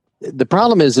the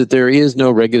problem is that there is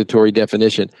no regulatory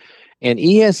definition. And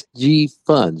ESG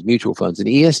funds, mutual funds, and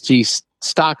ESG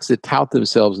stocks that tout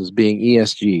themselves as being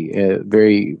ESG,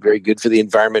 very, very good for the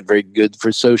environment, very good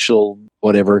for social,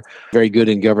 whatever, very good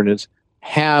in governance,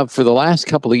 have for the last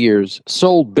couple of years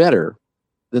sold better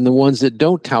than the ones that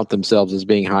don't tout themselves as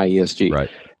being high ESG. Right.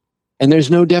 And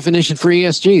there's no definition for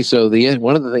ESG. So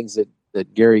one of the things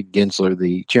that Gary Gensler,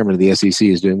 the chairman of the SEC,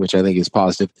 is doing, which I think is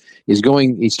positive, he's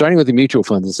starting with the mutual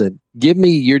funds and said, give me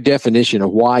your definition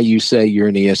of why you say you're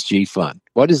an ESG fund.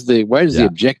 What is the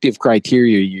objective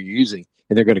criteria you're using?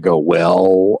 And they're going to go, we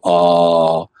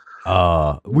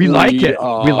like it.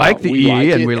 We like the E like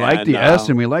and it, we like the S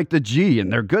and we like the G,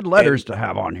 and they're good letters to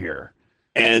have on here.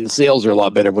 And sales are a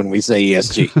lot better when we say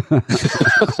ESG.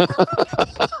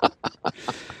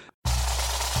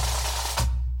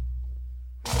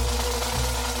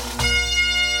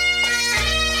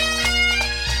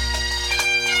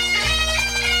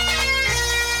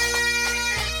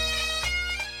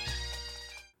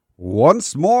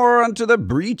 Once more unto the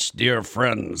breach, dear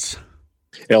friends.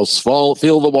 Else fill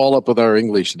the wall up with our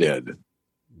English dead.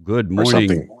 Good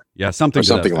morning.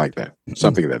 Something like that.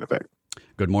 Something to that effect.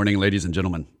 Good morning, ladies and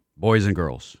gentlemen, boys and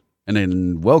girls, and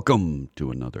then welcome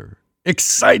to another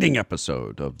exciting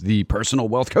episode of The Personal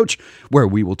Wealth Coach, where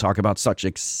we will talk about such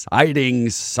exciting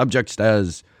subjects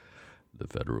as the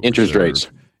Federal interest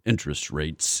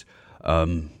rates.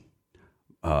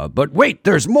 But wait,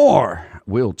 there's more.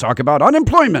 We'll talk about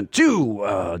unemployment,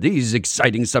 too. These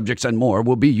exciting subjects and more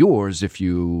will be yours if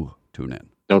you tune in.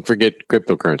 Don't forget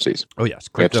cryptocurrencies. Oh, yes.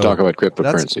 We have to talk about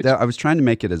cryptocurrencies. I was trying to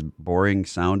make it as boring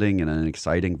sounding and an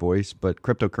exciting voice, but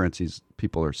cryptocurrencies,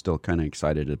 people are still kind of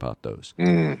excited about those.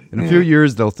 In a few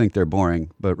years, they'll think they're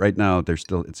boring, but right now,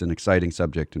 it's an exciting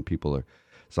subject and people are.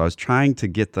 So I was trying to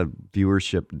get the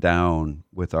viewership down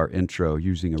with our intro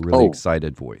using a really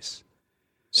excited voice.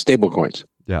 Stablecoins.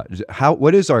 Yeah.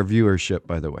 What is our viewership,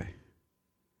 by the way?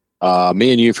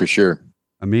 Me and you for sure.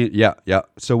 I mean, yeah.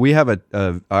 So we have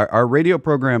our radio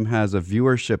program has a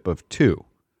viewership of 2.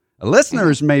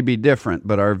 Listeners may be different,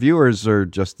 but our viewers are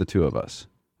just the 2 of us.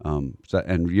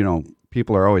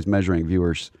 People are always measuring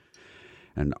viewers,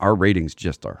 and our ratings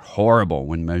just are horrible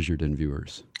when measured in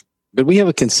viewers. But we have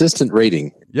a consistent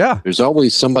rating. Yeah. There's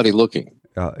always somebody looking.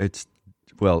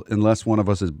 Unless one of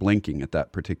us is blinking at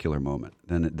that particular moment,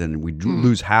 then we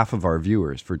lose half of our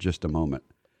viewers for just a moment.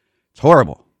 It's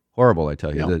horrible. Horrible, I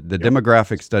tell you. The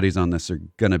demographic studies on this are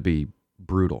going to be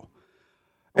brutal.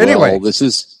 Anyway, this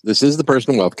is the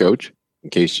Personal Wealth Coach, in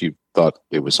case you thought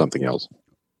it was something else.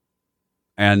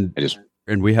 And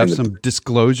we have some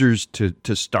disclosures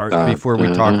to start before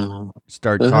we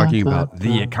start talking about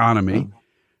the economy.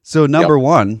 So number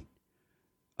one,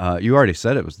 you already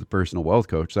said it was the Personal Wealth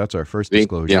Coach. That's our first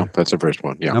disclosure. Yeah, that's the first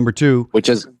one. Yeah. Number 2, which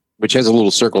has a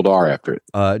little circled R after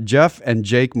it. Jeff and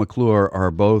Jake McClure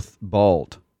are both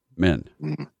bald men.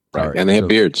 Right, sorry. And they have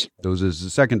beards. Those is the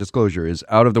second disclosure is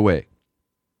out of the way.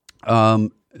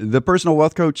 The Personal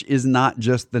Wealth Coach is not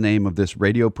just the name of this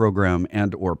radio program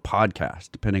and or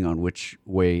podcast, depending on which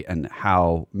way and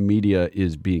how media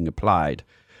is being applied.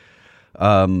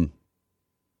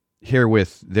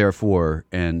 Herewith, therefore,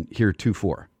 and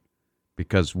heretofore.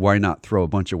 Because why not throw a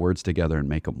bunch of words together and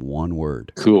make them one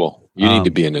word? Cool. You need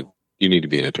to be an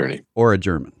attorney or a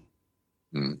German.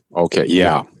 Okay.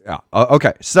 Yeah.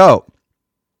 Okay. So,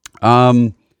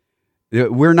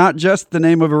 we're not just the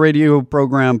name of a radio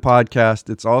program podcast.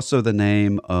 It's also the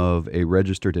name of a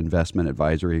registered investment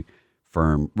advisory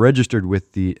firm registered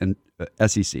with the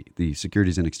SEC, the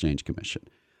Securities and Exchange Commission.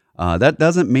 That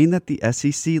doesn't mean that the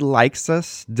SEC likes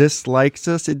us, dislikes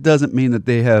us. It doesn't mean that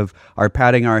they are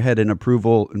patting our head in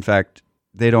approval. In fact,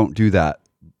 they don't do that.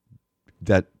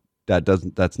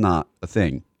 That's not a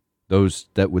thing. Those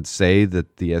that would say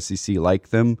that the SEC like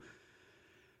them,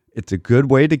 it's a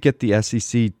good way to get the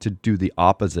SEC to do the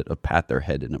opposite of pat their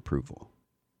head in approval.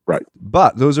 Right.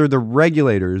 But those are the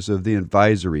regulators of the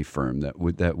advisory firm that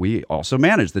we also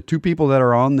manage. The 2 people that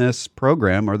are on this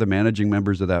program are the managing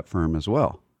members of that firm as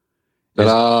well.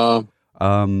 But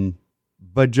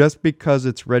just because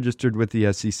it's registered with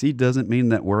the SEC doesn't mean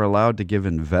that we're allowed to give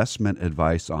investment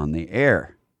advice on the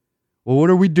air. Well, what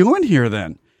are we doing here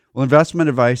then? Well, investment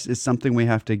advice is something we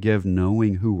have to give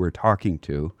knowing who we're talking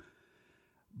to.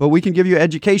 But we can give you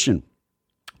education.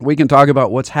 We can talk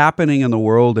about what's happening in the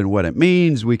world and what it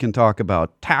means. We can talk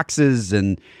about taxes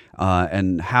and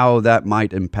how that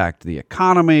might impact the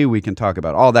economy. We can talk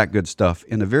about all that good stuff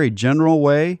in a very general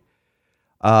way.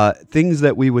 Things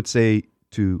that we would say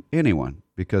to anyone,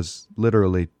 because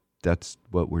literally that's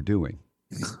what we're doing.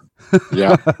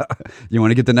 Yeah. You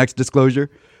want to get the next disclosure?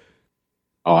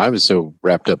 Oh, I was so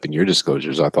wrapped up in your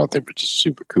disclosures. I thought they were just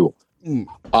super cool. It's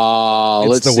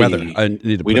Let's the see. weather. I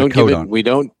need to put a coat on. We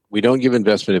don't give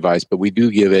investment advice, but we do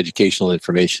give educational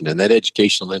information, and that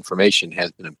educational information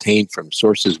has been obtained from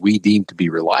sources we deem to be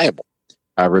reliable.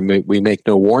 We make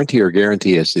no warranty or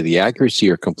guarantee as to the accuracy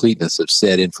or completeness of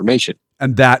said information.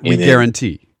 And that we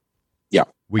guarantee. Yeah.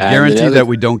 We guarantee that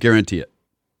we don't guarantee it.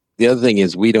 The other thing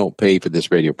is we don't pay for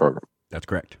this radio program. That's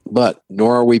correct. But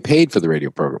nor are we paid for the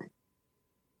radio program.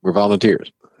 We're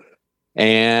volunteers.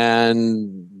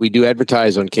 And we do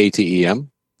advertise on KTEM.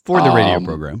 For the radio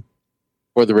program.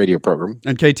 For the radio program.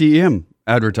 And KTEM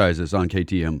advertises on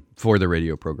KTEM for the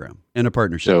radio program in a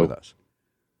partnership with us.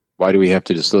 Why do we have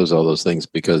to disclose all those things?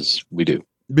 Because we do.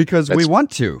 Because we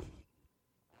want to.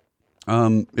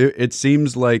 It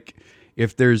seems like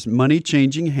if there's money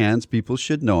changing hands, people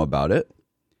should know about it,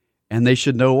 and they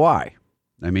should know why.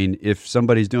 I mean, if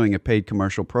somebody's doing a paid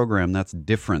commercial program, that's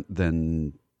different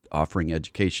than offering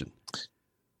education.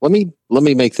 Let me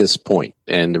make this point,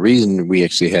 and the reason we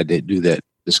actually had to do that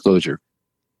disclosure.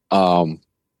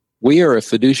 We are a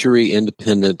fiduciary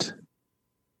independent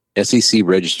SEC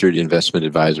registered investment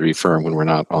advisory firm when we're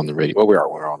not on the radio. Well,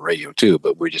 we're on radio too,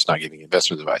 but we're just not giving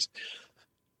investment advice.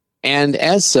 And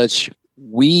as such,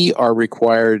 we are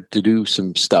required to do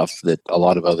some stuff that a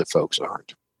lot of other folks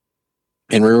aren't.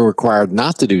 And we're required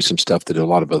not to do some stuff that a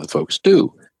lot of other folks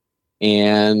do.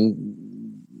 And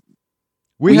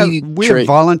we have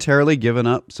voluntarily given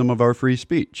up some of our free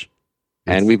speech.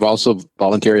 And we've also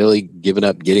voluntarily given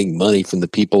up getting money from the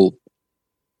people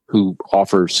who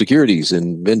offer securities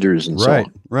and vendors and so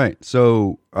on. Right.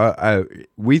 So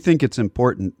we think it's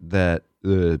important that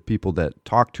the people that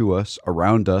talk to us,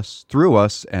 around us, through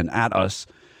us, and at us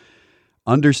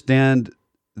understand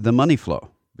the money flow,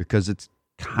 because it's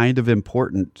kind of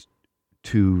important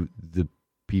to the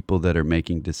people that are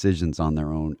making decisions on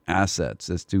their own assets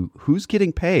as to who's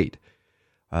getting paid.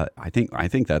 I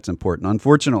think that's important.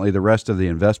 Unfortunately, the rest of the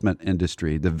investment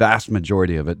industry, the vast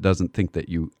majority of it, doesn't think that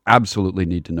you absolutely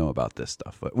need to know about this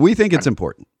stuff. But we think it's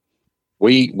important.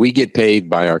 We get paid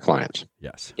by our clients.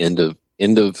 Yes. End of.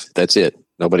 That's it.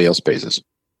 Nobody else pays us.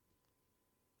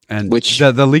 And which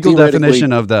the legal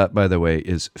definition of that, by the way,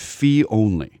 is fee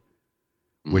only,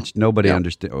 which nobody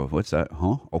understands. Oh, what's that?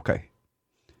 Huh? Okay.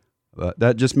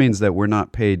 That just means that we're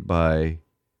not paid by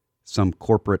some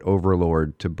corporate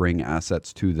overlord to bring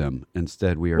assets to them.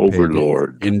 Instead, we are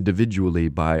paid individually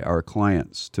by our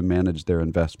clients to manage their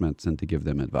investments and to give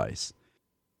them advice.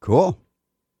 Cool.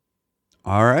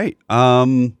 All right.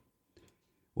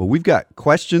 Well, we've got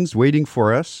questions waiting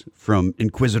for us from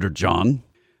Inquisitor John.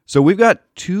 So we've got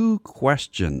 2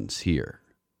 questions here.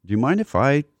 Do you mind if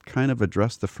I kind of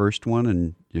address the first one?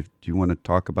 And do you want to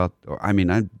talk about,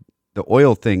 the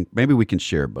oil thing, maybe we can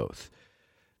share both.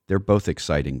 They're both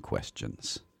exciting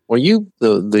questions. Well,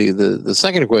 the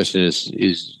second question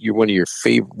is you're one of your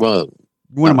favorite. Well,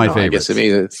 one of my favorites. I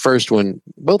guess. The first one,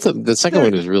 the second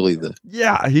one is really the.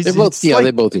 Yeah, they're both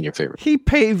in your favorite. He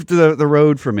paved the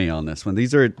road for me on this one.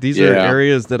 These are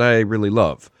areas that I really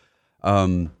love.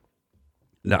 I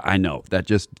know that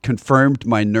just confirmed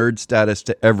my nerd status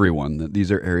to everyone, that these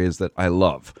are areas that I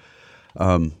love.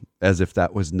 As if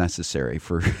that was necessary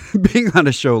for being on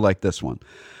a show like this one.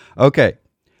 Okay.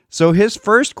 So his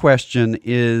first question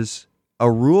is a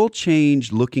rule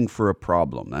change looking for a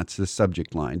problem. That's the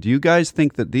subject line. Do you guys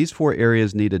think that these 4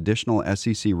 areas need additional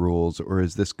SEC rules, or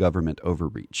is this government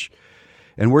overreach?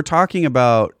 And we're talking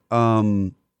about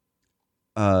the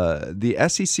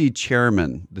SEC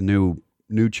chairman, the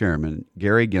new chairman,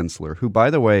 Gary Gensler, who, by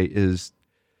the way, is,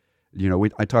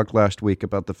 I talked last week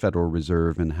about the Federal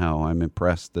Reserve and how I'm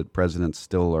impressed that presidents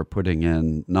still are putting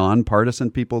in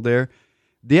nonpartisan people there.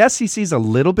 The SEC is a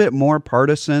little bit more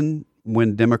partisan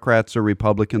when Democrats or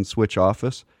Republicans switch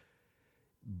office,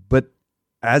 but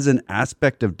as an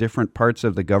aspect of different parts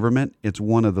of the government, it's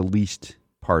one of the least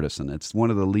partisan. It's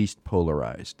one of the least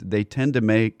polarized. They tend to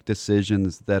make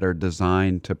decisions that are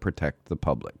designed to protect the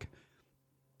public.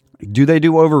 Do they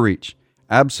do overreach?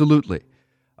 Absolutely.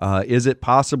 Is it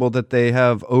possible that they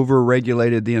have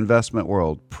overregulated the investment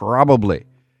world? Probably.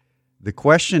 The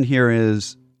question here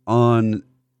is on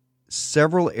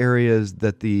several areas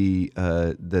that the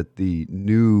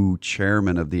new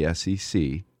chairman of the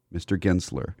SEC, Mr.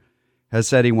 Gensler, has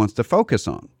said he wants to focus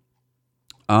on.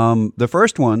 The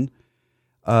first one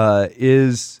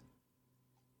is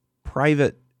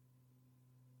private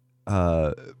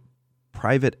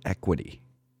equity.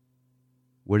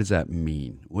 What does that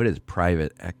mean? What is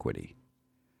private equity?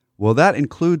 Well, that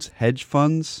includes hedge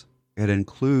funds. It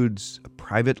includes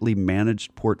privately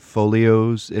managed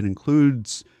portfolios. It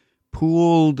includes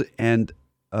pooled and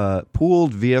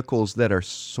pooled vehicles that are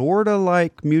sort of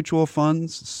like mutual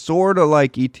funds, sort of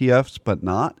like ETFs, but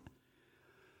not.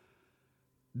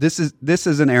 This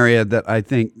is an area that I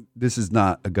think this is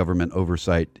not a government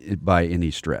oversight by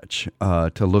any stretch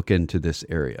to look into this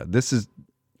area.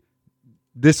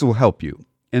 This will help you.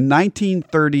 In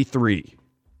 1933,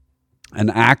 an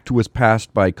act was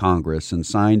passed by Congress and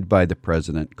signed by the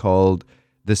president called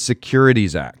the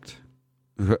Securities Act,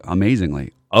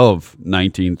 amazingly, of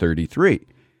 1933.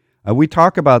 We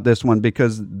talk about this one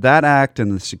because that act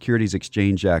and the Securities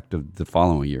Exchange Act of the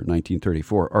following year,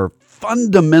 1934, are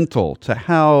fundamental to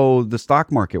how the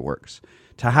stock market works,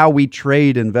 to how we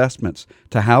trade investments,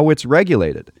 to how it's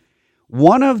regulated.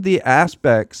 One of the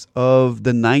aspects of the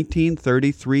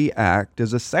 1933 Act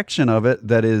is a section of it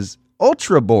that is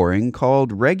ultra boring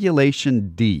called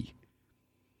Regulation D.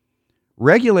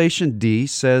 Regulation D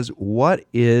says what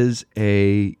is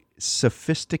a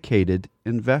sophisticated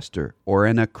investor or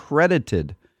an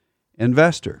accredited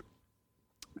investor.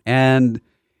 And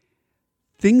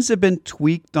things have been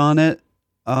tweaked on it.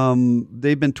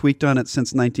 They've been tweaked on it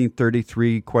since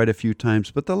 1933 quite a few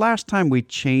times, but the last time we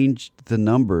changed the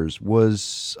numbers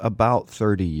was about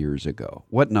 30 years ago.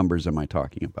 What numbers am I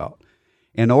talking about?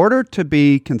 In order to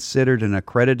be considered an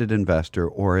accredited investor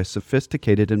or a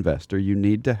sophisticated investor, you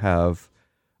need to have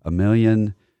 $1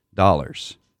 million.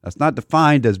 That's not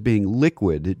defined as being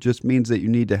liquid. It just means that you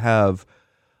need to have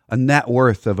a net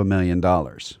worth of $1 million.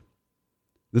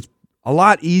 It's a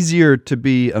lot easier to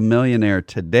be a millionaire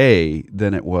today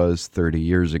than it was 30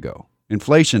 years ago.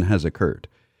 Inflation has occurred.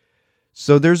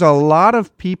 So there's a lot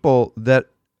of people that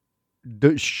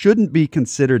shouldn't be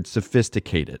considered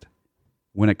sophisticated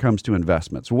when it comes to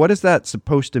investments. What is that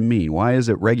supposed to mean? Why is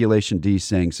it Regulation D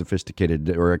saying sophisticated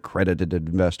or accredited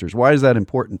investors? Why is that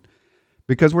important?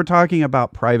 Because we're talking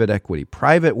about private equity,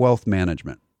 private wealth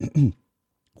management,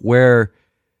 where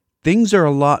things are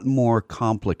a lot more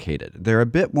complicated. They're a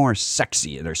bit more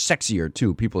sexy. They're sexier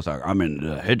too. People say, I'm in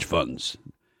hedge funds.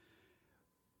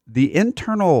 The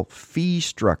internal fee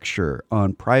structure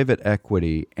on private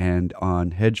equity and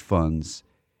on hedge funds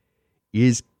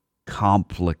is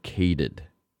complicated,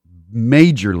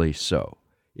 majorly so.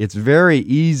 It's very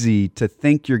easy to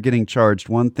think you're getting charged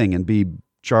one thing and be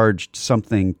charged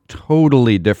something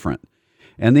totally different.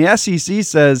 And the SEC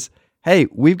says, hey,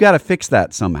 we've got to fix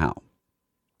that somehow.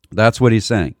 That's what he's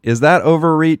saying. Is that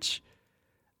overreach?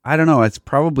 I don't know. It's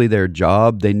probably their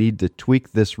job. They need to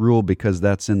tweak this rule because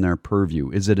that's in their purview.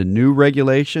 Is it a new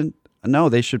regulation? No,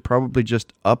 they should probably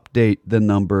just update the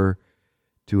number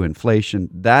to inflation.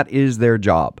 That is their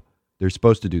job. They're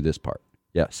supposed to do this part.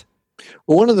 Yes.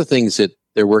 Well, one of the things that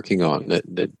they're working on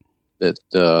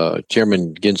that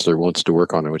Chairman Gensler wants to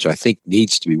work on, which I think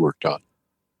needs to be worked on,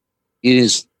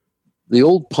 is the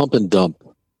old pump and dump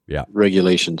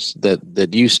regulations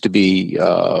that used to be,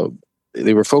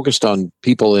 they were focused on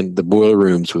people in the boiler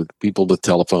rooms with people with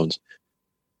telephones.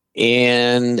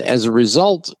 And as a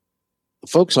result,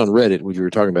 folks on Reddit, which we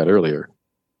were talking about earlier,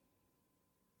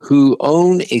 who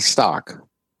own a stock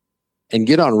and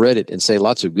get on Reddit and say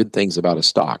lots of good things about a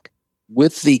stock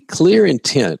with the clear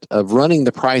intent of running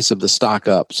the price of the stock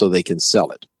up so they can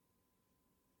sell it,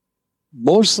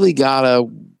 mostly got a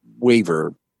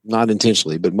waiver, not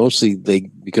intentionally, but mostly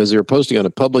because they were posting on a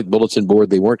public bulletin board,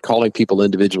 they weren't calling people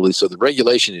individually. So the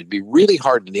regulation, it'd be really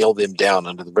hard to nail them down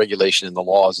under the regulation and the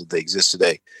laws that they exist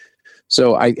today.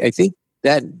 So I think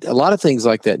that a lot of things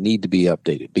like that need to be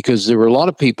updated because there were a lot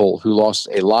of people who lost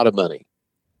a lot of money.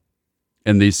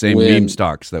 And these same meme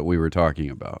stocks that we were talking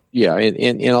about. Yeah,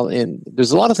 and there's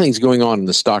a lot of things going on in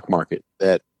the stock market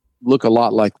that look a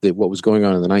lot like what was going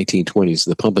on in the 1920s,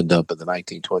 the pump and dump of the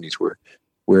 1920s,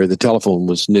 where the telephone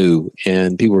was new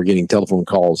and people were getting telephone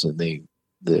calls, and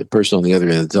the person on the other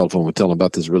end of the telephone would tell them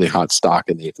about this really hot stock,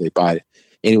 and they buy it.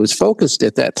 And it was focused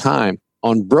at that time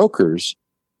on brokers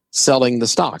selling the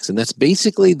stocks, and that's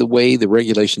basically the way the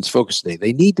regulations focus today.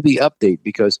 They need to be updated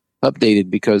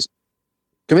because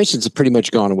commissions have pretty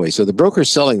much gone away. So the brokers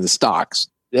selling the stocks,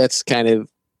 that's kind of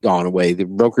gone away. The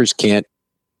brokers can't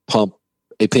pump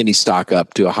a penny stock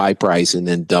up to a high price and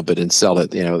then dump it and sell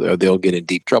it, or they'll get in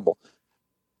deep trouble.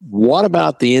 What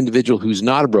about the individual who's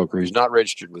not a broker, who's not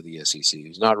registered with the SEC,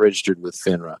 who's not registered with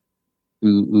FINRA,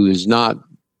 who is not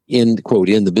in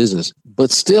the business,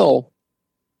 but still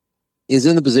is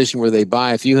in the position where they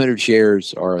buy a few hundred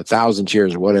shares or 1,000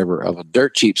 shares or whatever of a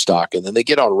dirt cheap stock, and then they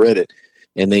get on Reddit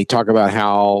and they talk about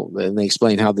and they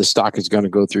explain how this stock is going to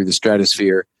go through the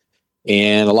stratosphere.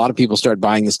 And a lot of people start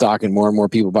buying the stock and more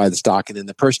people buy the stock. And then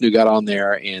the person who got on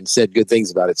there and said good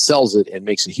things about it sells it and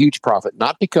makes a huge profit,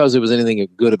 not because it was anything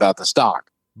good about the stock,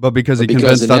 but because he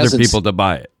convinced other people to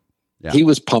buy it. Yeah. He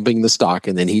was pumping the stock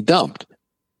and then he dumped.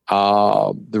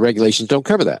 The regulations don't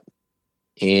cover that.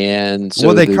 And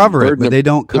so they cover it, but they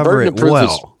don't cover it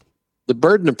well. The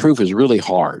burden of proof is really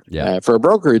hard. Yeah. For a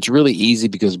broker, it's really easy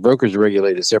because brokers are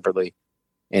regulated separately,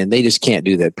 and they just can't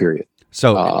do that, period.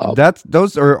 So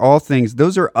those are all things.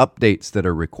 Those are updates that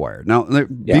are required. Now,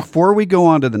 before we go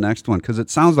on to the next one, because it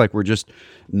sounds like we're just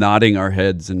nodding our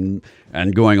heads and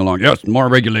going along. Yes, more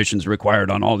regulations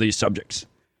required on all these subjects.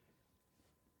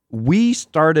 We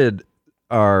started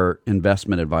our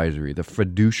investment advisory, the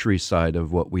fiduciary side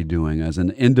of what we're doing as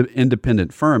an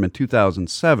independent firm in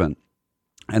 2007.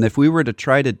 And if we were to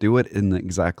try to do it in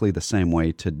exactly the same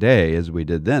way today as we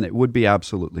did then, it would be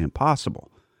absolutely impossible.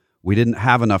 We didn't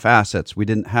have enough assets. We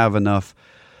didn't have enough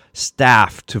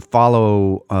staff to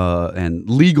follow and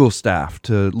legal staff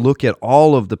to look at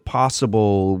all of the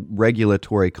possible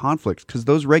regulatory conflicts because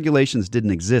those regulations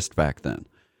didn't exist back then.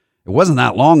 It wasn't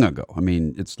that long ago. I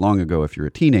mean, it's long ago if you're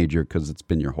a teenager because it's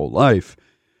been your whole life.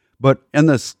 But in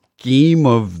the scheme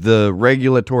of the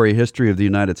regulatory history of the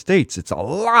United States, it's a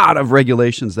lot of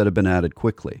regulations that have been added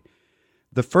quickly.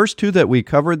 The first two that we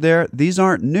covered there, these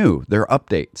aren't new. They're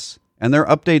updates. And they're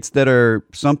updates that are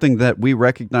something that we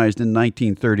recognized in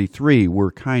 1933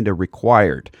 were kind of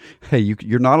required. Hey,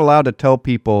 you're not allowed to tell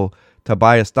people to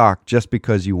buy a stock just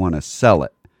because you want to sell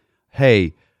it.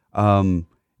 Hey,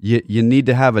 you need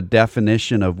to have a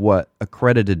definition of what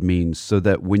accredited means so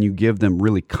that when you give them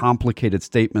really complicated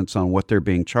statements on what they're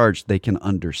being charged, they can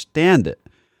understand it.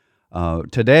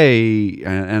 Today,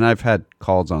 and I've had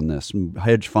calls on this,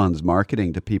 hedge funds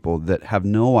marketing to people that have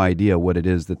no idea what it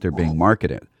is that they're being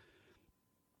marketed.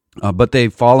 But they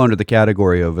fall under the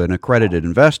category of an accredited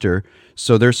investor,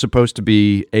 so they're supposed to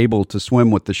be able to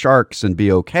swim with the sharks and be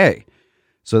okay.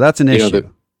 So that's an issue.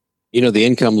 The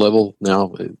income level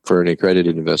now for an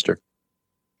accredited investor,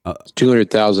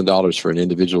 $200,000 for an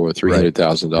individual or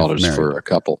 $300,000 for a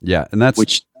couple. Yeah, and that's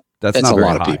not a very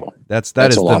lot high. of people. That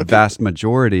is the vast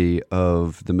majority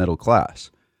of the middle class.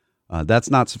 That's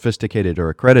not sophisticated or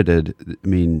accredited. I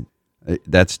mean,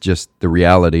 that's just the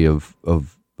reality of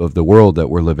the world that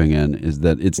we're living in, is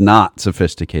that it's not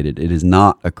sophisticated. It is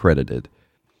not accredited.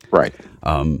 Right.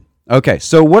 Okay,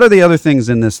 so what are the other things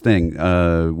in this thing?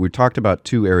 We talked about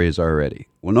two areas already.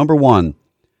 Well, number one,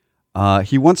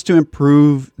 he wants to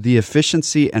improve the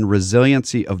efficiency and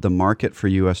resiliency of the market for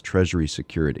U.S. Treasury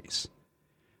securities.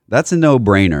 That's a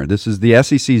no-brainer. This is the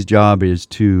SEC's job, is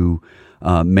to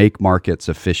make markets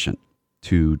efficient,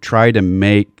 to try to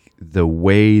make the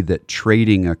way that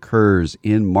trading occurs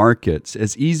in markets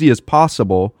as easy as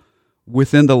possible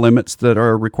within the limits that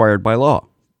are required by law.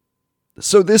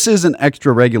 So this is an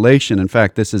extra regulation. In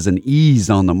fact, this is an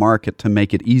ease on the market to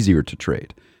make it easier to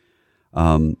trade.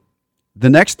 The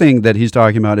next thing that he's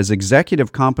talking about is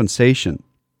executive compensation,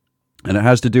 and it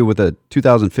has to do with a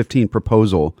 2015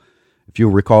 proposal. If you'll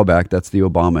recall back, that's the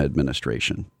Obama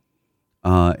administration.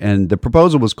 And the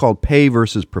proposal was called Pay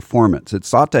versus Performance. It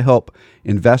sought to help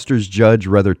investors judge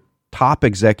whether top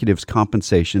executives'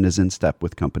 compensation is in step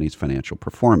with companies' financial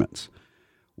performance.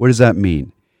 What does that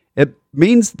mean? It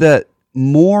means that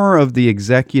more of the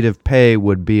executive pay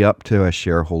would be up to a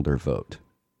shareholder vote.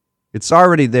 It's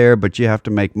already there, but you have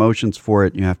to make motions for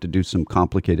it. You have to do some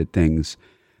complicated things.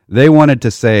 They wanted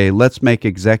to say, let's make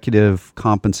executive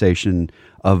compensation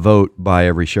a vote by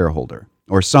every shareholder,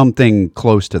 or something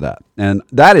close to that. And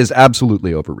that is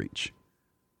absolutely overreach.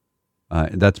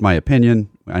 That's my opinion.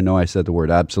 I know I said the word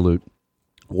absolute.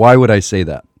 Why would I say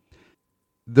that?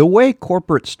 The way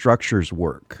corporate structures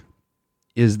work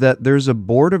is that there's a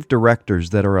board of directors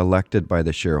that are elected by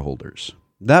the shareholders.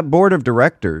 That board of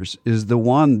directors is the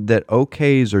one that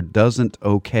okays or doesn't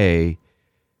okay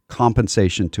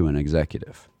compensation to an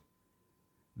executive.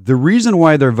 The reason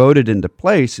why they're voted into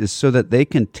place is so that they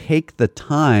can take the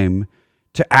time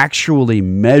to actually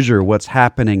measure what's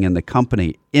happening in the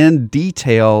company in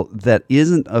detail that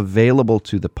isn't available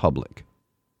to the public.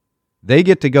 They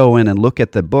get to go in and look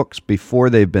at the books before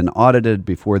they've been audited,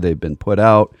 before they've been put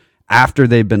out. After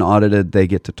they've been audited, they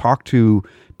get to talk to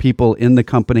people in the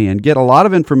company and get a lot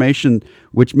of information,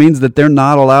 which means that they're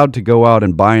not allowed to go out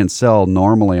and buy and sell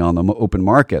normally on the open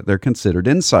market. They're considered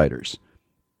insiders.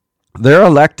 They're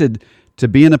elected to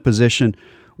be in a position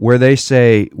where they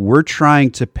say, we're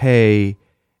trying to pay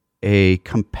a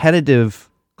competitive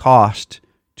cost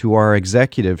to our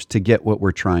executives to get what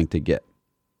we're trying to get.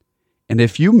 And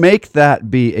if you make that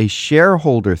be a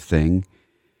shareholder thing,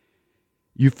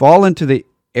 you fall into the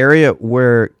area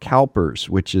where CalPERS,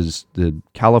 which is the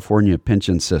California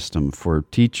pension system for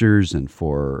teachers and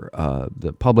for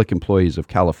the public employees of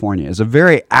California, is a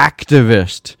very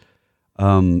activist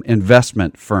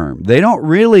investment firm. They're not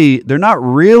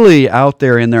really out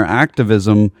there in their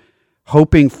activism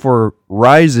hoping for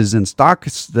rises in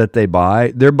stocks that they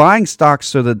buy. They're buying stocks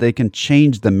so that they can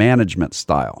change the management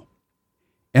style.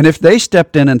 And if they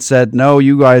stepped in and said, no,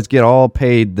 you guys get all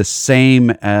paid the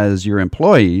same as your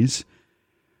employees,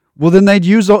 well, then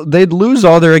they'd lose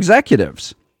all their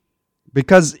executives,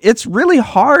 because it's really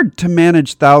hard to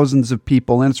manage thousands of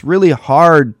people. And it's really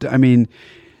hard.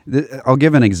 I'll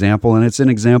give an example, and it's an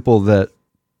example that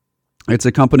it's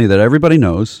a company that everybody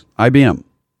knows, IBM.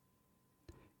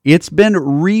 It's been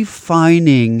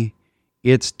refining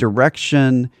its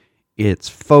direction, its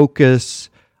focus.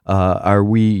 Are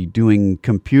we doing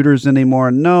computers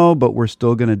anymore? No, but we're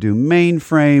still going to do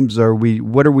mainframes.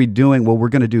 What are we doing? Well, we're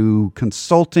going to do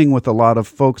consulting with a lot of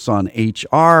folks on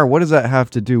HR. What does that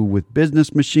have to do with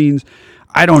business machines?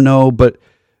 I don't know, but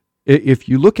if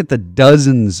you look at the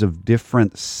dozens of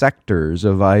different sectors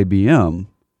of IBM,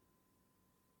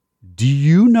 do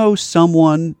you know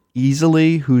someone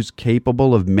easily who's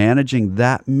capable of managing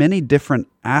that many different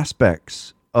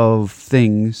aspects of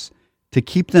things to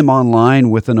keep them online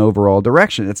with an overall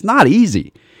direction? It's not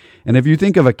easy. And if you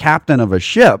think of a captain of a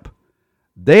ship,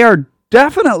 they are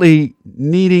definitely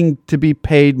needing to be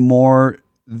paid more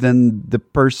than the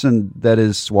person that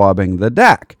is swabbing the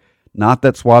deck. Not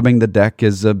that swabbing the deck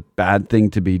is a bad thing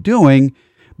to be doing,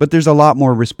 but there's a lot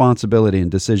more responsibility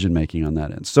and decision making on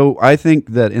that end. So I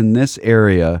think that in this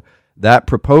area, that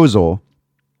proposal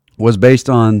was based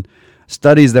on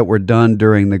studies that were done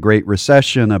during the Great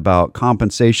Recession about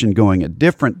compensation going a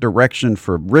different direction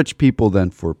for rich people than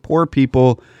for poor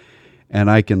people. And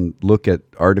I can look at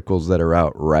articles that are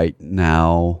out right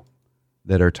now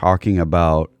that are talking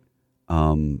about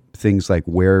things like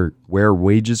where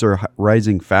wages are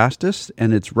rising fastest,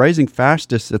 and it's rising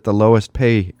fastest at the lowest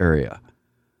pay area.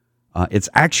 It's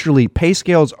actually, pay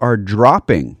scales are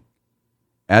dropping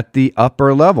at the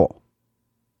upper level.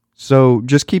 So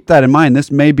just keep that in mind.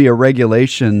 This may be a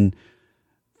regulation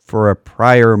for a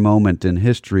prior moment in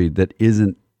history that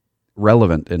isn't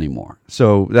relevant anymore.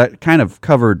 So that kind of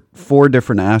covered 4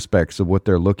 different aspects of what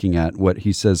they're looking at, what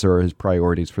he says are his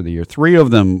priorities for the year. 3 of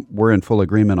them we're in full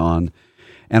agreement on,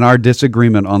 and our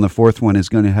disagreement on the 4th one is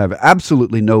going to have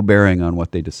absolutely no bearing on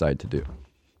what they decide to do.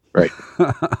 Right.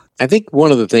 I think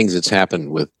one of the things that's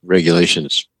happened with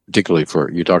regulations, particularly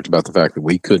you talked about the fact that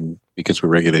we couldn't because we're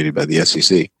regulated by the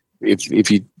SEC. If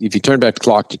you turn back the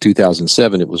clock to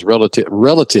 2007, it was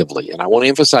relatively, and I want to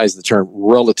emphasize the term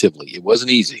relatively. It wasn't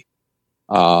easy,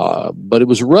 but it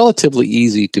was relatively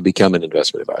easy to become an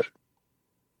investment advisor.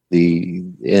 The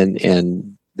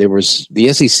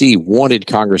SEC wanted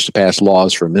Congress to pass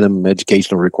laws for minimum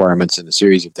educational requirements and a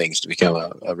series of things to become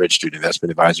a registered investment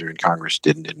advisor, and Congress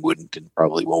didn't and wouldn't and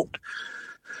probably won't.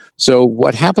 So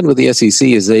what happened with the SEC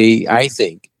is they, I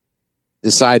think,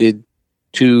 decided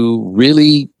to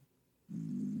really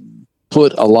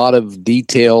put a lot of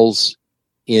details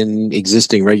in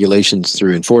existing regulations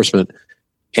through enforcement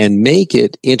and make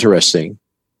it interesting,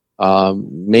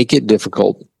 make it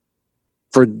difficult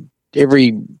for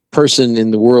every person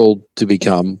in the world to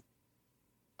become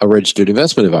a registered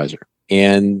investment advisor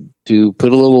and to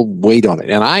put a little weight on it.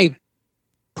 And I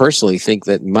personally think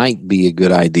that might be a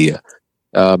good idea.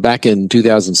 Back in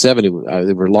 2007,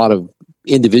 there were a lot of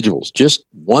individuals, just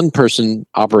one person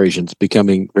operations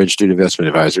becoming registered investment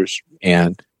advisors.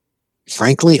 And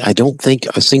frankly, I don't think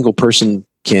a single person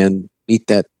can meet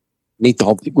the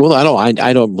whole. Well,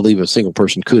 I don't believe a single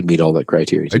person could meet all that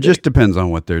criteria today. It just depends on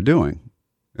what they're doing.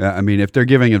 I mean, if they're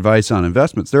giving advice on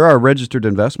investments, there are registered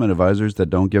investment advisors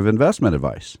that don't give investment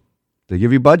advice. They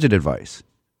give you budget advice.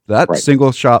 That right.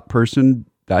 Single shop person,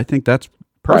 I think that's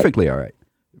perfectly right. All right.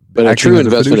 But a true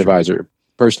investment advisor,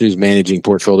 person who's managing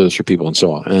portfolios for people and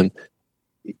so on. And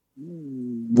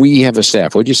we have a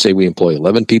staff. What'd you say? We employ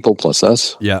 11 people plus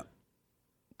us? Yeah.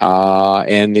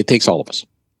 And it takes all of us.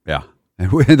 Yeah.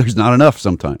 There's not enough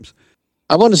sometimes.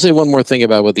 I want to say one more thing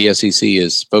about what the SEC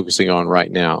is focusing on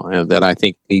right now and that I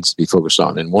think needs to be focused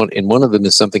on. And one of them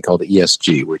is something called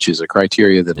ESG, which is a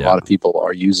criteria that a lot of people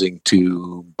are using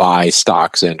to buy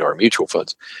stocks and or mutual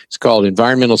funds. It's called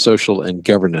environmental, social, and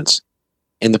governance.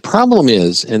 And the problem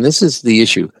is, and this is the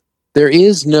issue, there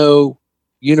is no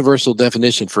universal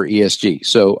definition for ESG.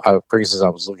 So, for instance, I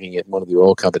was looking at one of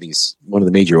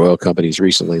the major oil companies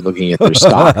recently, looking at their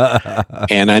stock,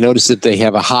 and I noticed that they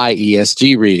have a high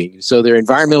ESG rating. So their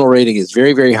environmental rating is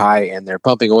very, very high, and they're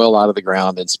pumping oil out of the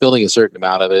ground and spilling a certain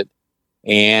amount of it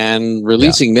and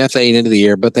releasing methane into the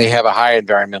air, but they have a high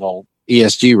environmental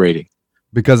ESG rating.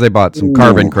 Because they bought some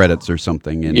carbon credits or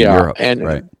something in Europe.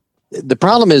 And the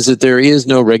problem is that there is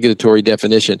no regulatory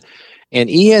definition. And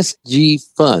ESG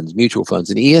funds, mutual funds,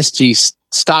 and ESG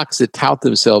stocks that tout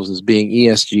themselves as being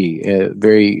ESG,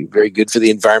 very, very good for the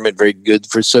environment, very good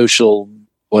for social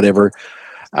whatever,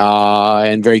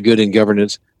 and very good in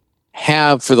governance,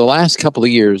 have for the last couple of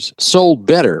years sold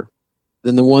better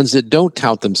than the ones that don't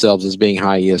tout themselves as being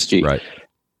high ESG. Right.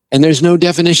 And there's no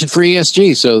definition for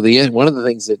ESG. So one of the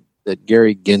things that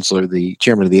Gary Gensler, the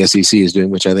chairman of the SEC, is doing,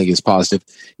 which I think is positive,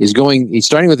 he's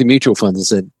starting with the mutual funds and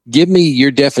said, give me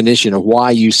your definition of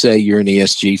why you say you're an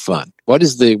ESG fund. What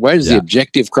is the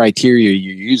objective criteria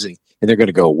you're using? And they're going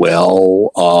to go,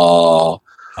 well,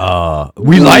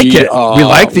 we like it. We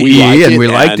like the E and we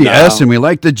like the S and we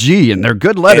like the G, and they're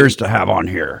good letters to have on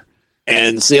here.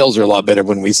 And sales are a lot better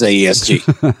when we say ESG.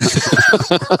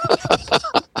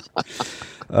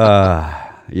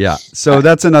 Yeah. So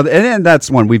that's another, and that's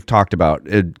one we've talked about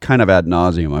it kind of ad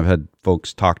nauseum. I've had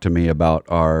folks talk to me about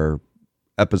our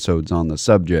episodes on the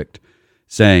subject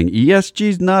saying ESG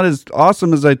is not as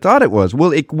awesome as I thought it was.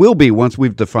 Well, it will be once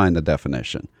we've defined the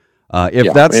definition.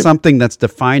 If that's something that's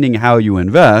defining how you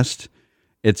invest,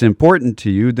 it's important to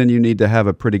you, then you need to have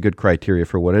a pretty good criteria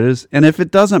for what it is. And if it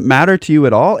doesn't matter to you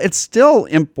at all, it's still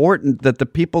important that the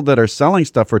people that are selling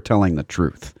stuff are telling the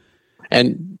truth.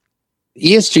 And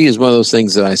ESG is one of those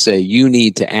things that I say you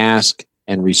need to ask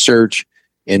and research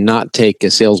and not take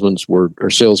a salesman's word or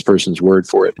salesperson's word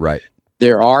for it. Right.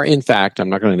 There are, in fact, I'm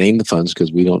not going to name the funds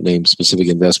because we don't name specific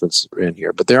investments in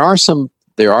here, but there are some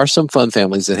fund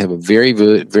families that have a very,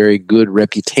 very good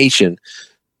reputation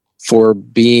for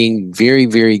being very,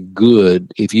 very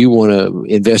good if you want to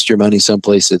invest your money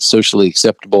someplace that's socially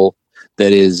acceptable,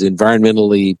 that is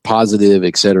environmentally positive,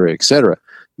 et cetera, et cetera.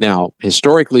 Now,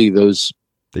 historically, those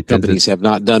companies have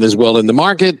not done as well in the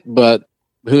market, but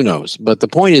who knows? But the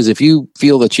point is, if you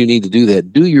feel that you need to do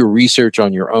that, do your research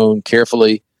on your own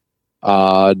carefully.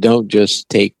 Don't just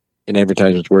take an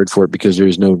advertisement's word for it because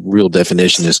there's no real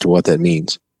definition as to what that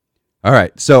means. All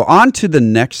right. So on to the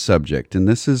next subject, and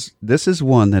this is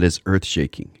one that is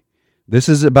earth-shaking. This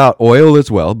is about oil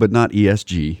as well, but not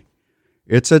ESG.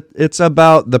 It's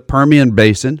about the Permian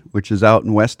Basin, which is out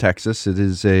in West Texas. It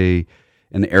is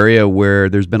an area where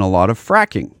there's been a lot of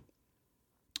fracking.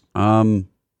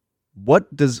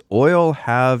 What does oil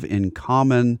have in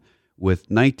common with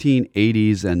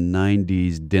 1980s and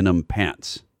 90s denim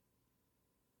pants?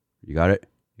 You got it?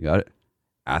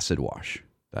 Acid wash.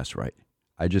 That's right.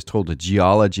 I just told a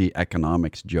geology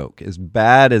economics joke. As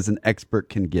bad as an expert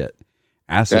can get.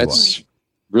 Acid wash. That's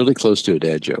really close to a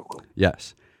dad joke.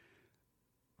 Yes.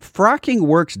 Fracking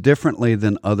works differently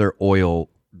than other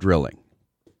oil drilling.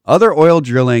 Other oil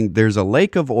drilling, there's a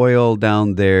lake of oil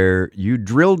down there. You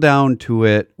drill down to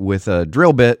it with a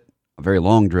drill bit, a very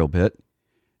long drill bit.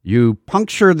 You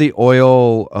puncture the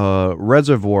oil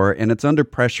reservoir, and it's under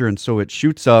pressure, and so it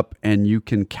shoots up, and you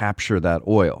can capture that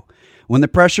oil. When the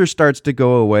pressure starts to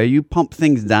go away, you pump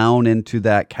things down into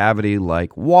that cavity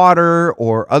like water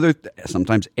or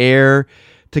sometimes air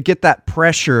to get that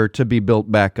pressure to be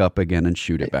built back up again and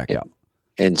shoot it back out.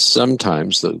 And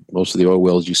sometimes most of the oil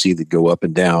wells you see that go up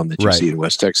and down that you see in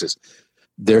West Texas,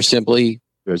 there's a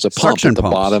pump at the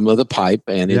bottom of the pipe,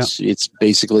 and it's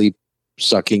basically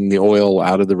sucking the oil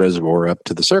out of the reservoir up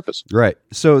to the surface. Right.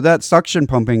 So that suction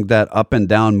pumping, that up and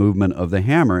down movement of the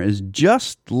hammer is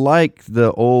just like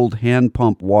the old hand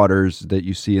pump waters that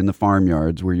you see in the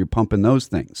farmyards where you're pumping those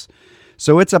things.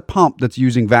 So it's a pump that's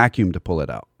using vacuum to pull it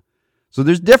out. So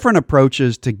there's different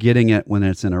approaches to getting it when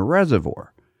it's in a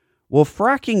reservoir. Well,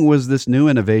 fracking was this new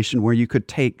innovation where you could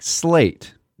take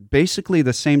slate, basically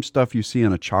the same stuff you see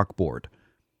on a chalkboard,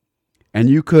 and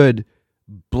you could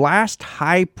blast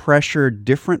high pressure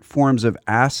different forms of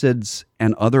acids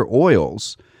and other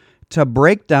oils to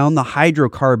break down the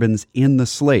hydrocarbons in the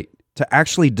slate to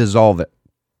actually dissolve it.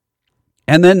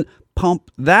 And then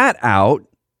pump that out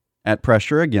at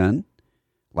pressure again,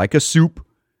 like a soup,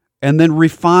 and then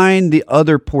refine the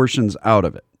other portions out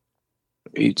of it.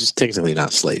 It's just technically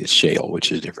not slate, it's shale,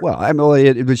 which is different. Well, I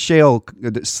mean, the shale,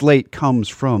 the slate comes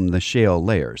from the shale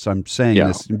layers. I'm saying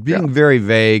this being very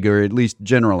vague or at least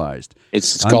generalized. I'm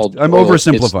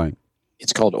oversimplifying.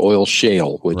 It's called oil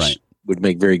shale, which would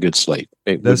make very good slate.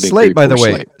 The slate, by the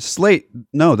way,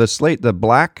 the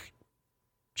black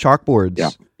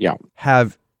chalkboards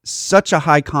have such a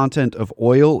high content of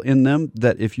oil in them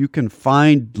that if you can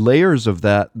find layers of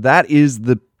that is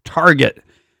the target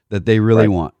that they really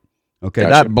want. Okay,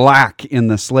 gotcha. That black in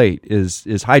the slate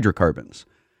is hydrocarbons.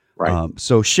 Right.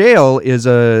 So shale is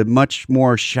a much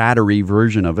more shattery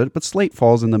version of it, but slate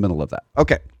falls in the middle of that.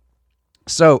 Okay,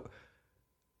 so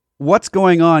what's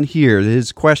going on here?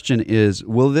 His question is,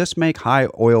 will this make high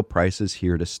oil prices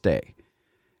here to stay?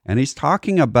 And he's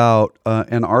talking about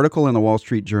an article in the Wall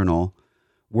Street Journal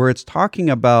where it's talking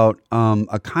about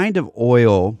a kind of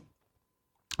oil,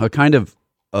 a kind of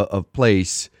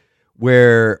place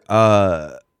where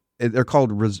they're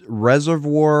called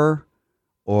reservoir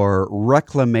or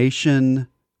reclamation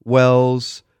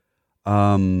wells.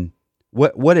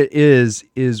 What it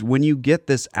is when you get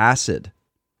this acid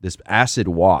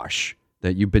wash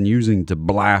that you've been using to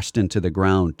blast into the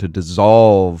ground to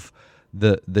dissolve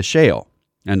the shale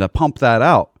and to pump that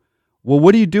out. Well,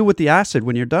 what do you do with the acid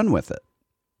when you're done with it?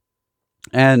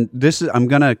 And I'm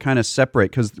going to kind of separate,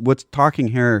 because what's talking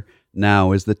here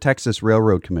now is the Texas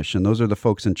Railroad Commission. Those are the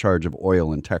folks in charge of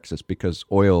oil in Texas, because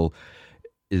oil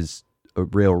is a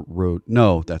railroad.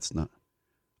 No, that's not.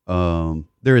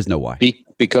 There is no why.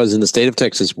 Because in the state of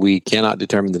Texas, we cannot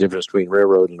determine the difference between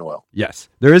railroad and oil. Yes,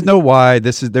 there is no why.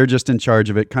 They're just in charge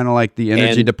of it, kind of like the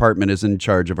Energy Department is in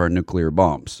charge of our nuclear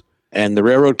bombs. And the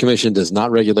Railroad Commission does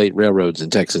not regulate railroads in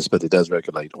Texas, but it does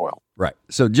regulate oil. Right.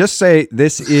 So just say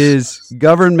this is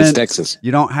government. It's Texas.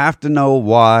 You don't have to know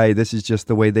why. This is just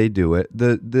the way they do it.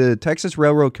 The Texas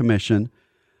Railroad Commission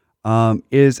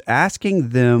is asking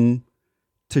them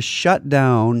to shut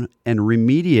down and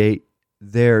remediate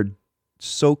their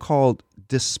so-called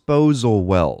disposal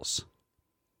wells.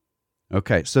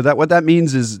 Okay, so what that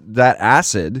means is that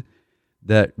acid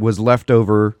that was left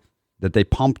over that they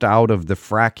pumped out of the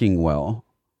fracking well,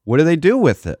 what do they do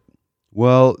with it?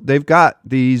 Well, they've got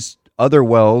these other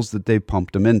wells that they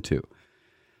pumped them into.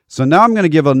 So now I'm going to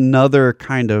give another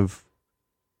kind of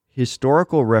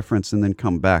historical reference and then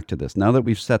come back to this. Now that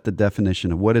we've set the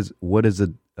definition of what is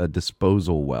a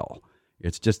disposal well,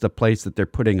 it's just a place that they're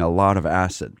putting a lot of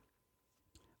acid.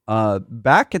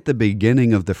 Back at the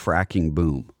beginning of the fracking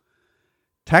boom,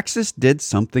 Texas did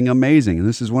something amazing. And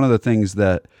this is one of the things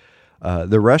that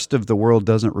the rest of the world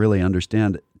doesn't really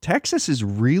understand. Texas is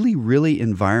really, really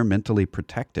environmentally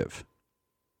protective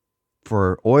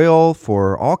for oil,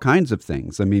 for all kinds of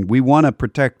things. I mean, we want to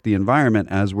protect the environment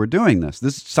as we're doing this.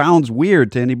 This sounds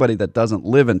weird to anybody that doesn't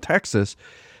live in Texas,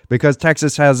 because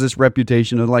Texas has this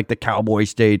reputation of like the cowboy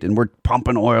state, and we're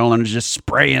pumping oil and it's just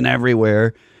spraying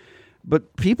everywhere.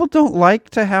 But people don't like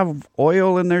to have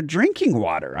oil in their drinking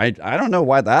water. I don't know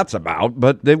why that's about,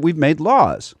 but we've made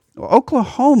laws.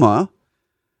 Oklahoma,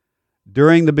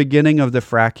 during the beginning of the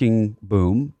fracking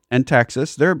boom, and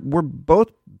Texas, were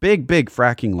both big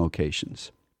fracking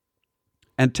locations.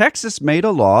 And Texas made a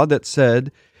law that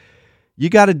said, you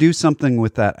got to do something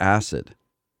with that acid.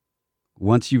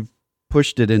 Once you've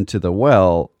pushed it into the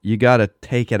well, you got to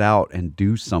take it out and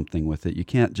do something with it. You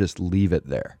can't just leave it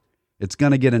there. It's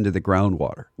going to get into the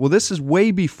groundwater. Well, this is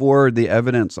way before the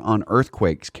evidence on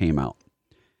earthquakes came out.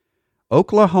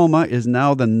 Oklahoma is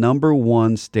now the number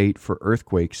one state for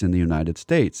earthquakes in the United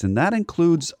States, and that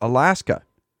includes Alaska.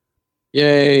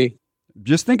 Yay.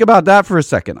 Just think about that for a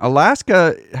second.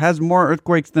 Alaska has more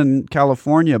earthquakes than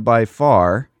California by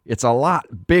far. It's a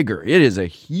lot bigger. It is a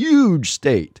huge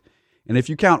state. And if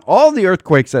you count all the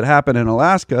earthquakes that happen in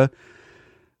Alaska,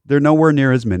 they're nowhere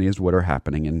near as many as what are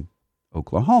happening in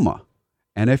Oklahoma.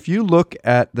 And if you look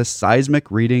at the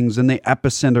seismic readings and the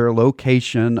epicenter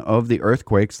location of the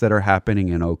earthquakes that are happening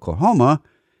in Oklahoma,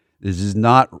 this is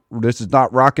not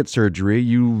rocket surgery.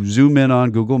 You zoom in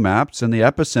on Google Maps, and the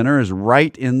epicenter is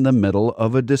right in the middle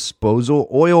of a disposal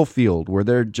oil field where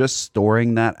they're just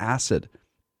storing that acid.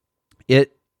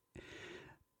 It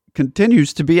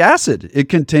continues to be acid. It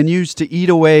continues to eat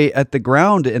away at the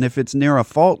ground, and if it's near a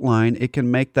fault line, it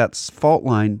can make that fault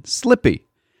line slippy.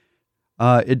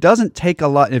 It doesn't take a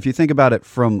lot. If you think about it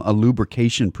from a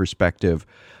lubrication perspective,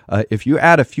 if you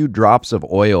add a few drops of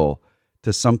oil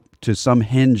to some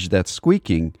hinge that's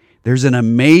squeaking, there's an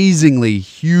amazingly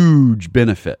huge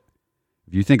benefit.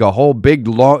 If you think a whole big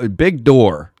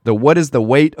door, what is the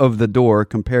weight of the door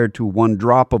compared to one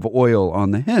drop of oil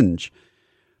on the hinge?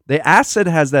 The acid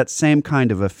has that same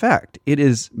kind of effect. It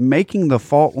is making the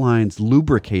fault lines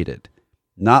lubricated.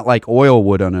 Not like oil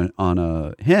would on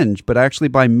a hinge, but actually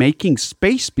by making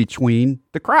space between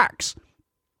the cracks.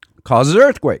 Causes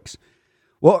earthquakes.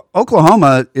 Well,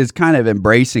 Oklahoma is kind of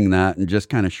embracing that and just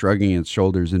kind of shrugging its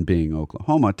shoulders and being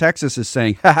Oklahoma. Texas is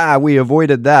saying, we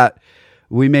avoided that.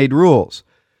 We made rules.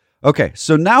 Okay,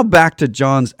 so now back to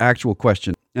John's actual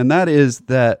question. And that is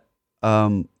that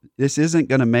this isn't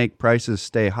going to make prices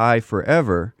stay high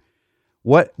forever.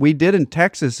 What we did in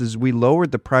Texas is we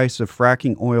lowered the price of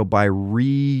fracking oil by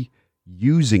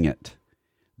reusing it.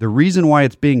 The reason why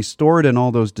it's being stored in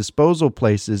all those disposal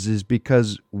places is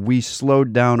because we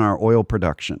slowed down our oil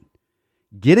production.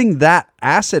 Getting that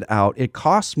acid out, it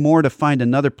costs more to find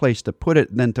another place to put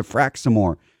it than to frack some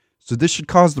more. So this should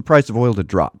cause the price of oil to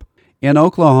drop. in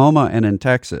Oklahoma and in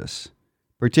Texas,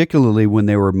 particularly when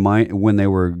they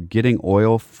were getting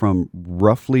oil from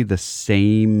roughly the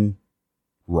same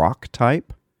rock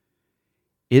type,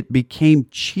 it became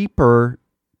cheaper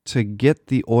to get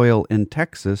the oil in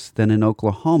Texas than in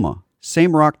Oklahoma.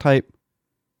 Same rock type,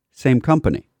 same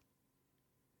company.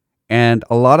 And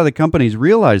a lot of the companies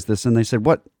realized this, and they said,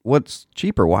 what's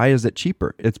cheaper? Why is it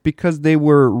cheaper? It's because they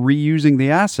were reusing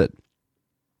the acid.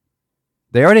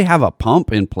 They already have a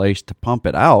pump in place to pump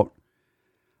it out.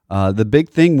 The big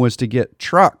thing was to get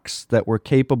trucks that were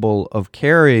capable of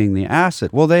carrying the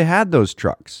acid. Well, they had those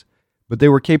trucks, but they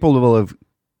were capable of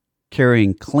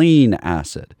carrying clean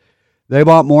acid. They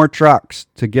bought more trucks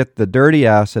to get the dirty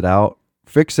acid out,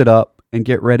 fix it up, and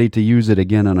get ready to use it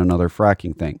again on another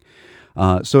fracking thing.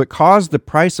 So it caused the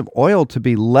price of oil to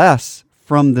be less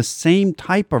from the same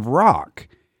type of rock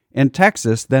in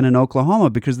Texas than in Oklahoma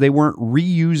because they weren't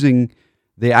reusing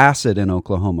the acid in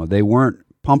Oklahoma. They weren't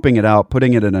pumping it out,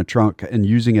 putting it in a trunk, and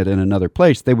using it in another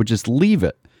place. They would just leave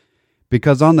it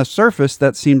because on the surface,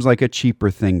 that seems like a cheaper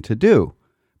thing to do.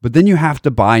 But then you have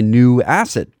to buy new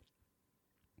acid.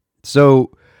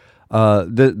 So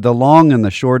the long and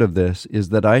the short of this is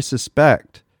that I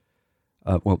suspect,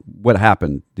 what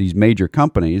happened, these major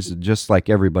companies, just like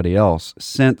everybody else,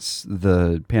 since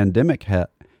the pandemic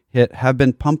hit, have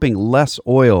been pumping less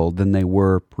oil than they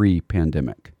were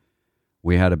pre-pandemic.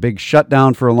 We had a big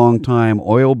shutdown for a long time.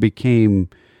 Oil became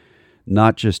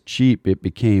not just cheap, it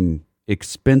became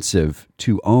expensive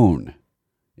to own.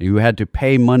 You had to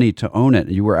pay money to own it.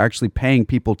 You were actually paying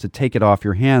people to take it off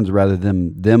your hands rather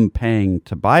than them paying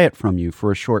to buy it from you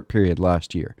for a short period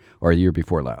last year or a year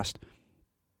before last.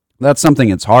 That's something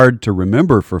that's hard to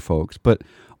remember for folks, but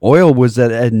oil was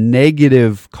at a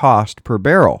negative cost per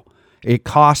barrel. It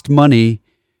cost money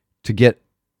to get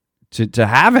to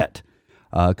have it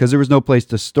because there was no place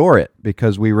to store it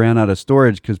because we ran out of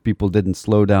storage because people didn't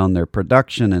slow down their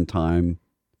production in time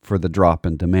for the drop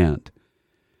in demand.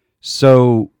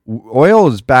 So oil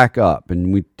is back up,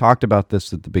 and we talked about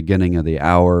this at the beginning of the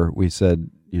hour. We said,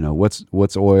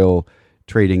 what's oil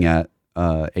trading at?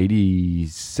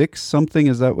 86 something,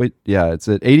 is that what? Yeah, it's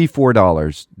at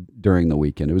 $84 during the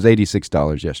weekend. It was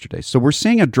 $86 yesterday. So we're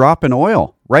seeing a drop in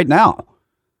oil right now,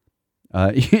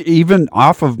 even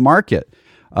off of market.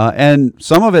 And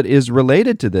some of it is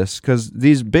related to this because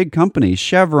these big companies,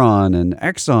 Chevron and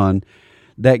Exxon,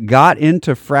 that got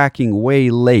into fracking way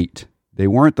late. They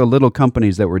weren't the little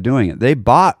companies that were doing it. They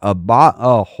bought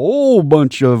a whole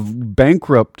bunch of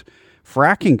bankrupt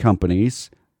fracking companies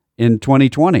in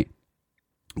 2020.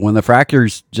 When the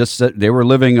frackers just said they were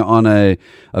living on a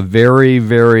very,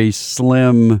 very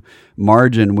slim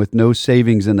margin with no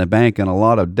savings in the bank and a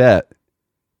lot of debt,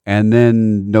 and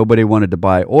then nobody wanted to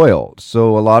buy oil.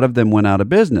 So a lot of them went out of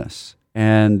business.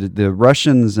 And the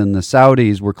Russians and the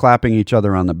Saudis were clapping each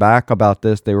other on the back about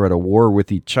this. They were at a war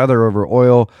with each other over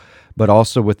oil, but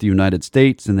also with the United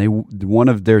States. And one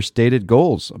of their stated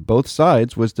goals, both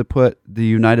sides, was to put the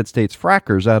United States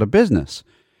frackers out of business.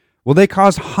 Well, they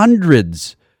caused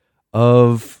hundreds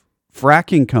of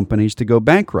fracking companies to go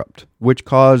bankrupt, which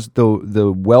caused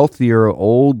the wealthier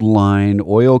old line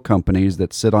oil companies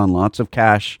that sit on lots of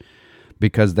cash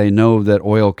because they know that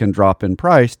oil can drop in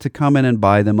price to come in and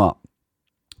buy them up.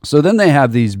 So then they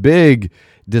have these big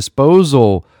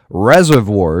disposal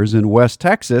reservoirs in West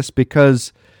Texas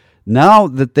because now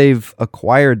that they've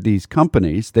acquired these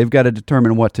companies, they've got to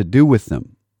determine what to do with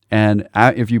them. And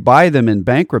if you buy them in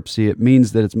bankruptcy, it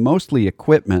means that it's mostly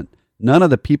equipment. None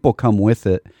of the people come with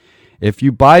it. If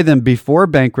you buy them before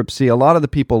bankruptcy, a lot of the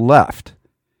people left.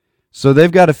 So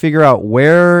they've got to figure out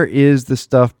where is the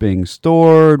stuff being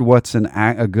stored, what's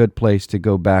a good place to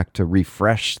go back to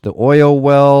refresh the oil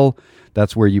well.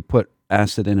 That's where you put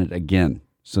acid in it again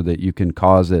so that you can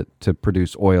cause it to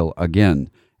produce oil again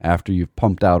after you've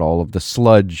pumped out all of the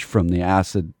sludge from the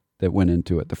acid that went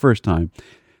into it the first time.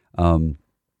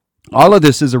 All of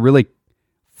this is a really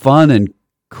fun and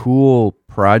cool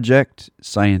project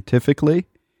scientifically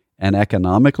and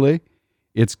economically.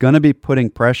 It's going to be putting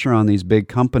pressure on these big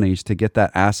companies to get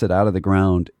that acid out of the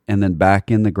ground and then back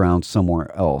in the ground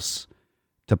somewhere else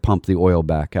to pump the oil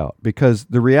back out. Because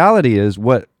the reality is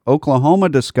what Oklahoma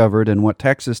discovered and what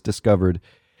Texas discovered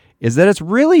is that it's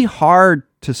really hard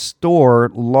to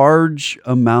store large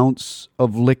amounts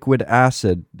of liquid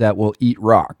acid that will eat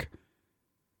rock.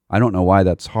 I don't know why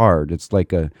that's hard. It's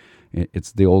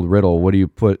the old riddle. Where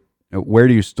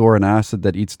do you store an acid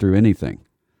that eats through anything?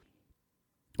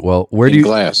 Well,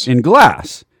 glass. In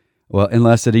glass. Well,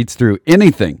 unless it eats through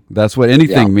anything. That's what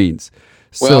anything means.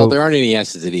 Well, there aren't any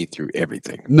acids that eat through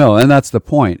everything. No, and that's the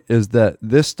point, is that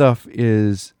this stuff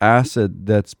is acid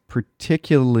that's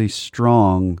particularly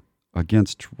strong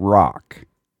against rock.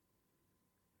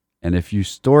 And if you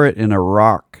store it in a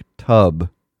rock tub,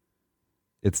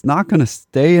 it's not going to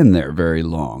stay in there very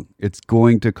long. It's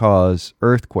going to cause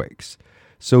earthquakes.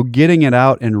 So getting it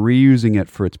out and reusing it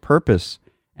for its purpose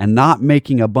and not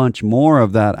making a bunch more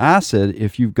of that acid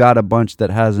if you've got a bunch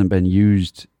that hasn't been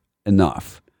used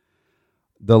enough.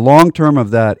 The long term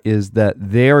of that is that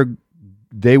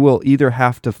they will either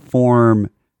have to form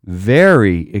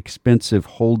very expensive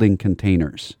holding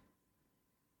containers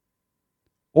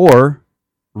or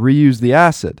reuse the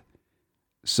acid.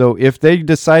 So if they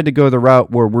decide to go the route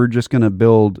where we're just going to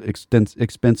build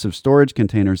expensive storage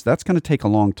containers, that's going to take a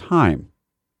long time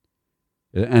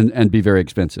and be very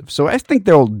expensive. So I think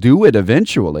they'll do it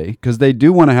eventually because they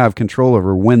do want to have control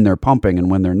over when they're pumping and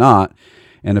when they're not.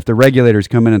 And if the regulators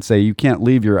come in and say, you can't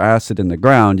leave your acid in the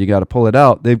ground, you got to pull it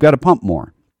out, they've got to pump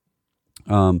more.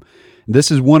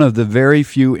 This is one of the very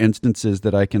few instances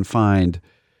that I can find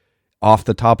off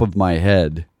the top of my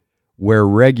head where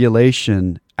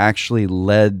regulation actually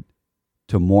led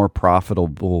to more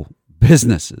profitable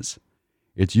businesses.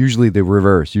 It's usually the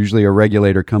reverse. Usually a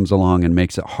regulator comes along and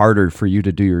makes it harder for you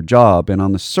to do your job. And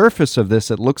on the surface of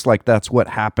this, it looks like that's what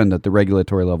happened at the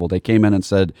regulatory level. They came in and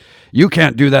said, you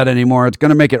can't do that anymore. It's going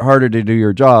to make it harder to do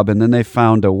your job. And then they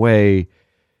found a way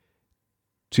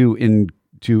to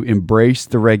embrace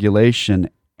the regulation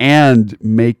and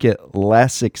make it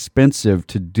less expensive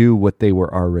to do what they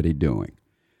were already doing.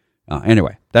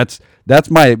 Anyway, that's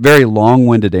my very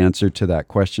long-winded answer to that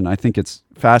question. I think it's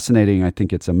fascinating. I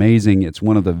think it's amazing. It's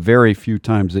one of the very few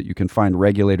times that you can find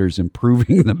regulators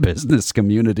improving the business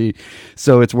community.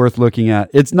 So it's worth looking at.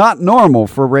 It's not normal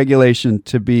for regulation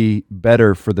to be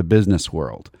better for the business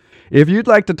world. If you'd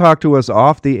like to talk to us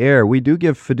off the air, we do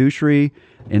give fiduciary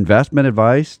investment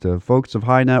advice to folks of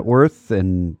high net worth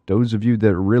and those of you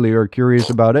that really are curious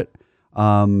about it.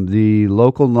 The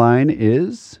local line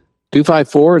is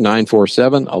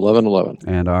 254-947-1111.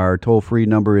 And our toll-free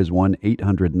number is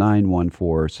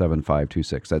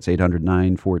 1-800-914-7526. That's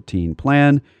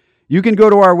 800-914-PLAN. You can go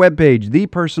to our webpage,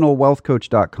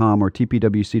 thepersonalwealthcoach.com or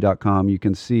tpwc.com. You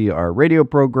can see our radio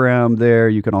program there.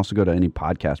 You can also go to any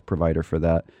podcast provider for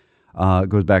that. It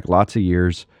goes back lots of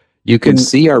years. You can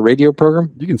see our radio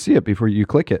program? You can see it before you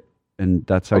click it, and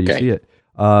that's how you see it.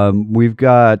 We've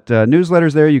got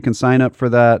newsletters there. You can sign up for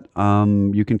that.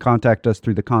 You can contact us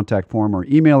through the contact form or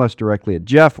email us directly at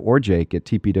Jeff or Jake at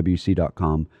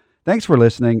tpwc.com. Thanks for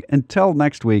listening. Until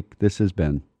next week, this has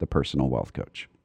been The Personal Wealth Coach.